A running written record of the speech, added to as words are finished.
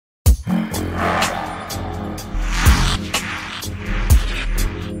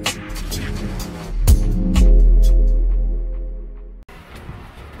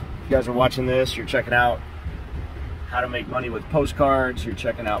guys are watching this, you're checking out how to make money with postcards, you're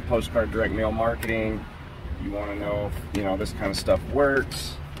checking out postcard direct mail marketing, you want to know if, you know, this kind of stuff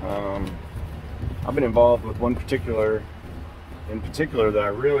works. I've been involved with one in particular that I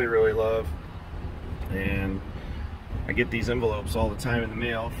really love, and I get these envelopes all the time in the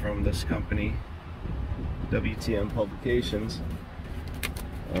mail from this company, WTM Publications.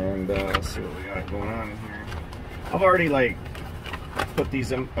 And let's see what we got going on in here. I've already like put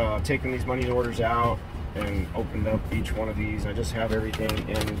these taken these money orders out and opened up each one of these. I just have everything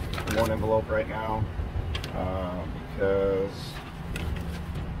in one envelope right now because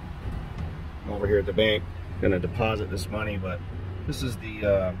I'm over here at the bank gonna deposit this money. But this is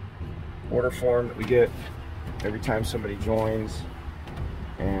the order form that we get every time somebody joins,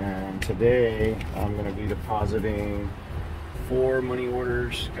 and today I'm gonna be depositing 4 money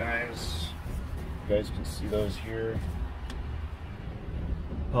orders, guys. You guys can see those here.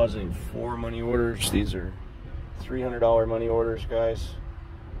 Depositing 4 money orders. These are $300 money orders, guys.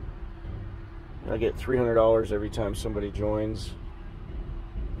 I get $300 every time somebody joins.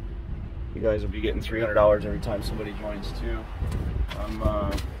 You guys will be getting $300 every time somebody joins too. I'm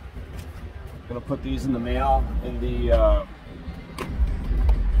gonna put these in the mail in the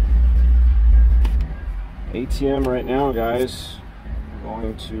ATM right now, guys. I'm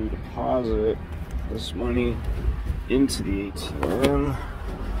going to deposit this money into the ATM.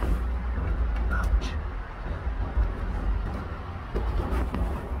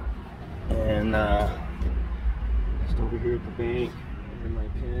 And just over here at the bank, in my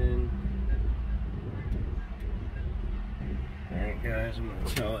pin. Alright guys, I'm going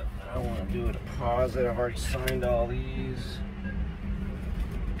to tell it that I want to do a deposit. I've already signed all these.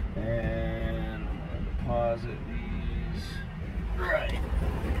 And I'm going to deposit these right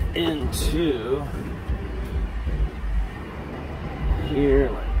into here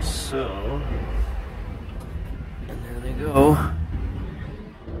like so. And there they go.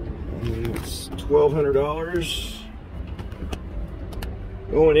 And it's $1,200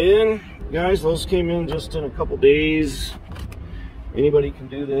 going in. Guys, those came in just in a couple days. Anybody can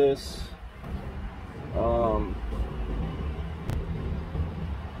do this.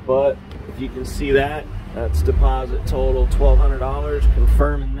 But if you can see that, that's deposit total $1,200,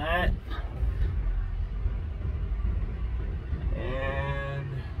 confirming that. And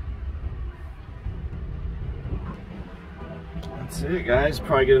that's it, guys.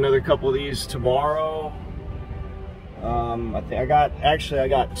 Probably get another couple of these tomorrow. I think I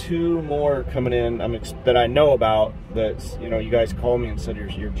got 2 more coming in that I know about. That's, you know, you guys called me and said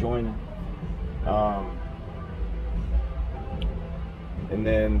you're joining. And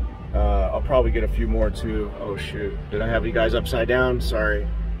then I'll probably get a few more too. Oh shoot, did I have you guys upside down? Sorry.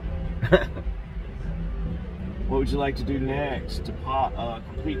 What would you like to do next?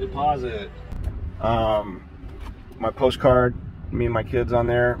 Complete deposit. My postcard, me and my kids on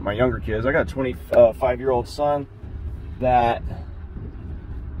there, my younger kids. I got a 25-year-old son that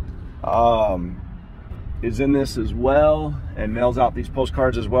is in this as well and mails out these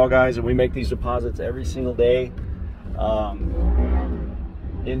postcards as well, guys. And we make these deposits every single day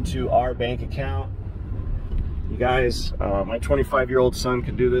into our bank account. You guys, my 25-year-old son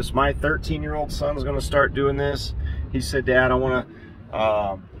can do this. My 13-year-old son is going to start doing this. He said, Dad, I want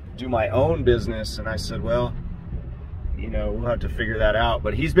to do my own business. And I said, well, you know, we'll have to figure that out.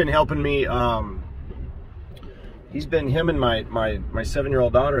 But he's been helping me. Him and my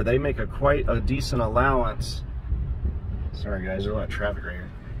 7-year-old daughter, they make quite a decent allowance. Sorry guys, there's a lot of traffic right here.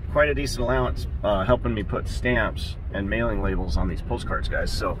 Quite a decent allowance helping me put stamps and mailing labels on these postcards,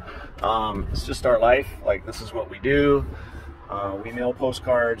 guys. So it's just our life. Like, this is what we do. We mail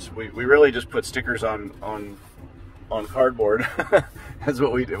postcards. We really just put stickers on cardboard. That's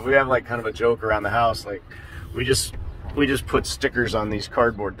what we do. We have like kind of a joke around the house. Like, we just put stickers on these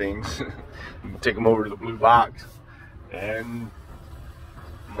cardboard things. Take them over to the blue box, and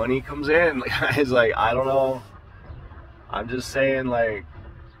money comes in. Guys, like, I don't know. I'm just saying, like,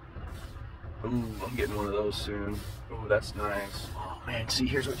 ooh, I'm getting one of those soon. Ooh, that's nice. Oh man, see,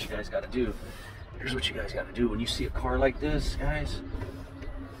 here's what you guys got to do. Here's what you guys got to do when you see a car like this, guys.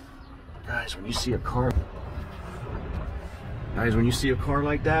 Guys, when you see a car,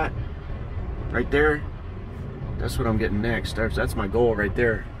 like that, right there, that's what I'm getting next. That's my goal right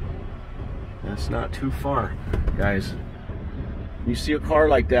there. That's not too far, guys. When you see a car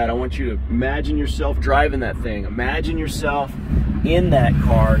like that, I want you to imagine yourself driving that thing. Imagine yourself in that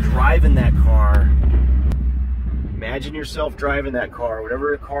car, driving that car. Imagine yourself driving that car,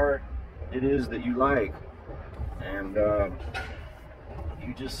 whatever car it is that you like. And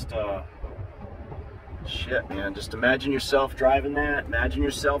you just Shit, man, just imagine yourself driving that. Imagine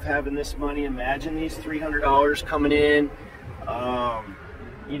yourself having this money. Imagine these $300 coming in.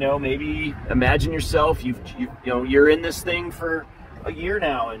 You know, maybe imagine yourself, you're in this thing for a year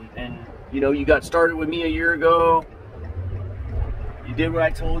now, and you know, you got started with me a year ago. You did what I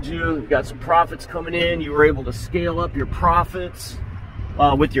told you. You got some profits coming in. You were able to scale up your profits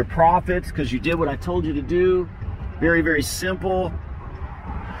with your profits because you did what I told you to do. Very, very simple.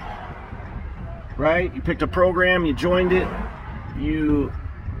 Right? You picked a program, you joined it, you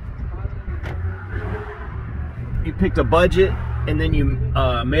picked a budget, and then you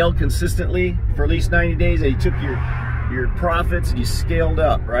mailed consistently for at least 90 days, and you took your profits and you scaled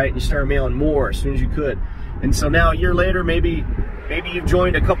up, right? And you started mailing more as soon as you could. And so now a year later, maybe you've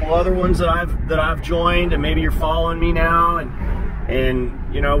joined a couple other ones that I've joined, and maybe you're following me now,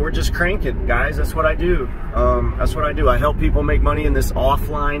 and you know, we're just cranking, guys. That's what I do. That's what I do. I help people make money in this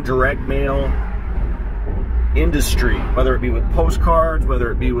offline direct mail industry, whether it be with postcards,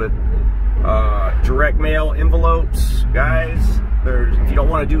 whether it be with direct mail envelopes. Guys, if you don't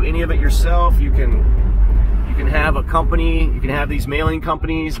want to do any of it yourself, you can have a company, you can have these mailing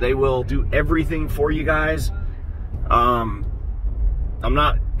companies. They will do everything for you guys. I'm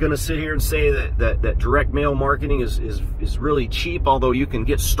not gonna sit here and say that direct mail marketing is really cheap, although you can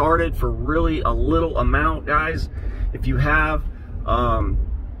get started for really a little amount, guys. If you have $3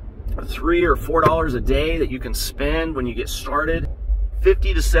 or $4 a day that you can spend when you get started,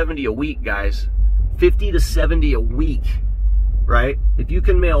 50 to 70 a week, guys. 50 to 70 a week, right? If you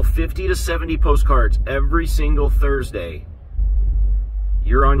can mail 50 to 70 postcards every single Thursday,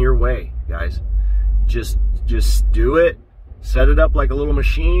 you're on your way, guys. Just do it. Set it up like a little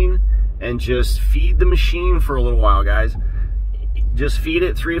machine and just feed the machine for a little while, guys. Just feed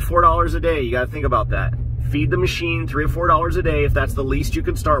it $3 or $4 a day. You got to think about that. Feed the machine $3 or $4 a day. If that's the least you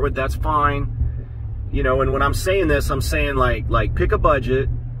can start with, that's fine. You know, and when I'm saying this, I'm saying like pick a budget.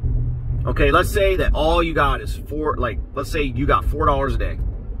 Okay, let's say that all you got is let's say you got $4 a day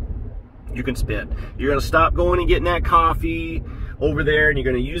you can spend. You're gonna stop going and getting that coffee over there, and you're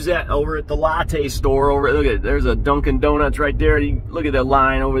gonna use that over at the latte store. Look at it, there's a Dunkin' Donuts right there. Look at the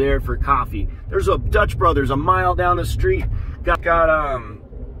line over there for coffee. There's a Dutch Brothers a mile down the street. Got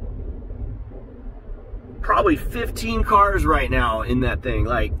probably 15 cars right now in that thing.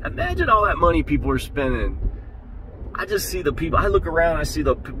 Like, imagine all that money people are spending. I just see the people, I look around, I see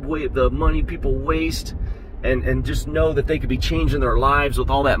the money people waste, and just know that they could be changing their lives with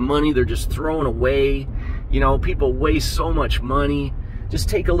all that money they're just throwing away. You know, people waste so much money. Just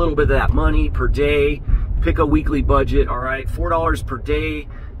take a little bit of that money per day, pick a weekly budget, all right? $4 per day,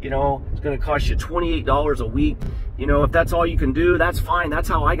 you know, it's gonna cost you $28 a week. You know, if that's all you can do, that's fine. That's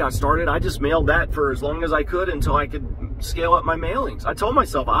how I got started. I just mailed that for as long as I could until I could scale up my mailings. I told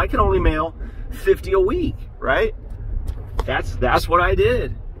myself I can only mail 50 a week, right? That's what I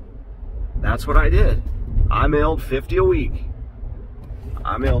did. That's what I did. I mailed 50 a week.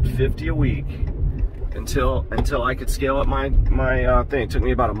 I mailed 50 a week until I could scale up my thing. It took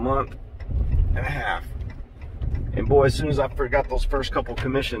me about a month and a half. And boy, as soon as I got those first couple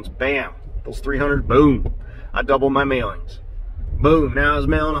commissions, bam, those 300, boom, I doubled my mailings. Boom, now I was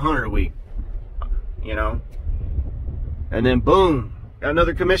mailing 100 a week, you know? And then boom, got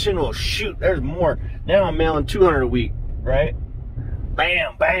another commission, well shoot, there's more. Now I'm mailing 200 a week, right?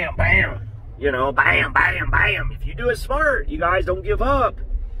 Bam, bam, bam, you know, bam, bam, bam. If you do it smart, you guys don't give up.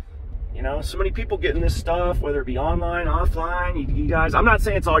 You know, so many people getting this stuff, whether it be online, offline, you guys, I'm not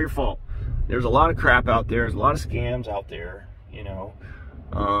saying it's all your fault. There's a lot of crap out there. There's a lot of scams out there, you know.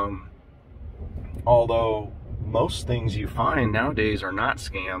 Although most things you find nowadays are not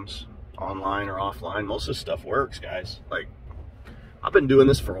scams, online or offline. Most of this stuff works, guys. Like, I've been doing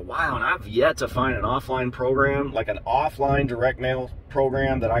this for a while, and I've yet to find an offline program, like an offline direct mail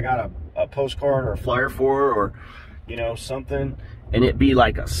program that I got a postcard or a flyer for, or, you know, something, and it be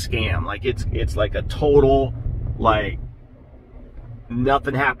like a scam. Like, it's like a total, like,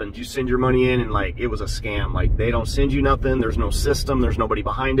 nothing happens. You send your money in and like it was a scam. Like, they don't send you nothing. There's no system. There's nobody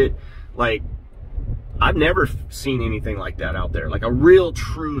behind it. Like, I've never seen anything like that out there. Like a real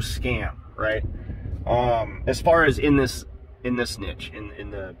true scam, right? As far as in this niche,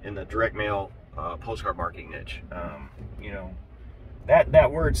 in the direct mail postcard marketing niche, you know,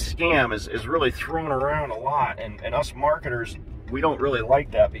 that word scam is really thrown around a lot, and us marketers, we don't really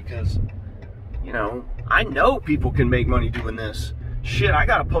like that because, you know, I know people can make money doing this. Shit, I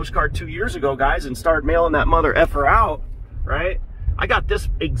got a postcard 2 years ago, guys, and started mailing that mother effer out, right? I got this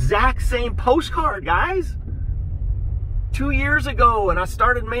exact same postcard, guys, 2 years ago, and I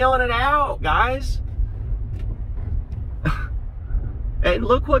started mailing it out, guys. And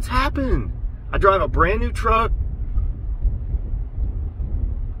look what's happened. I drive a brand new truck.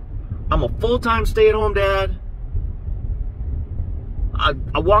 I'm a full-time stay-at-home dad.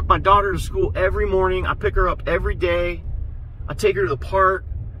 I walk my daughter to school every morning. I pick her up every day. I take her to the park.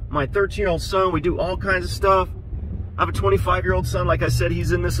 My 13-year-old son, we do all kinds of stuff. I have a 25-year-old son, like I said,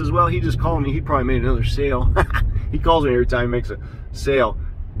 he's in this as well. He just called me. He probably made another sale. He calls me every time he makes a sale.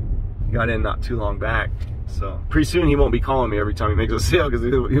 He got in not too long back. So pretty soon he won't be calling me every time he makes a sale, because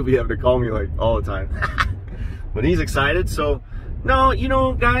he'll be having to call me like all the time. But he's excited. So no, you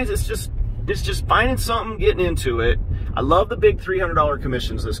know, guys, it's just finding something, getting into it. I love the big $300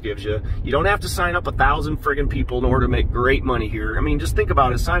 commissions this gives you. You don't have to sign up 1,000 friggin' people in order to make great money here. I mean, just think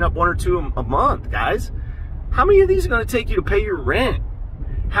about it. Sign up 1 or 2 a month, guys. How many of these are going to take you to pay your rent?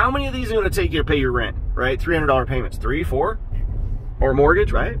 How many of these are going to take you to pay your rent, right? $300 payments, 3, 4, or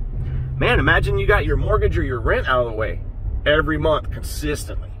mortgage, right? Man, imagine you got your mortgage or your rent out of the way every month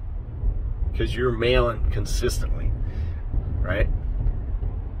consistently, because you're mailing consistently, right?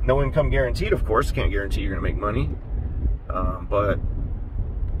 No income guaranteed, of course. Can't guarantee you're going to make money.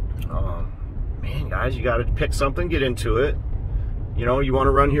 Man, guys, you got to pick something, get into it. You know, you want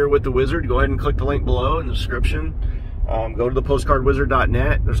to run here with the wizard, go ahead and click the link below in the description. Go to the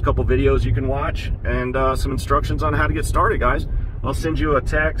postcardwizard.net. There's a couple videos you can watch and some instructions on how to get started, guys. I'll send you a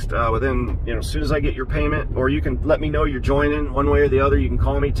text within, you know, as soon as I get your payment, or you can let me know you're joining one way or the other. You can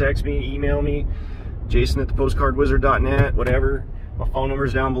call me, text me, email me, jason@thepostcardwizard.net, whatever. My phone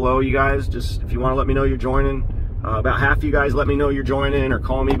number's down below, you guys. Just if you want to let me know you're joining. About half of you guys let me know you're joining, or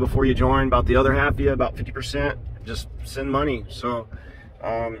call me before you join. About the other half of you, about 50%, just send money. So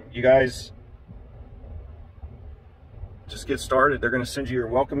you guys just get started. They're going to send you your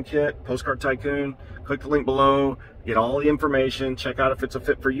welcome kit, Postcard Tycoon. Click the link below, get all the information, check out if it's a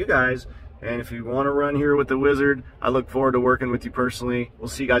fit for you guys. And if you want to run here with the wizard, I look forward to working with you personally. We'll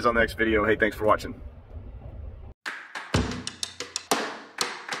see you guys on the next video. Hey, thanks for watching.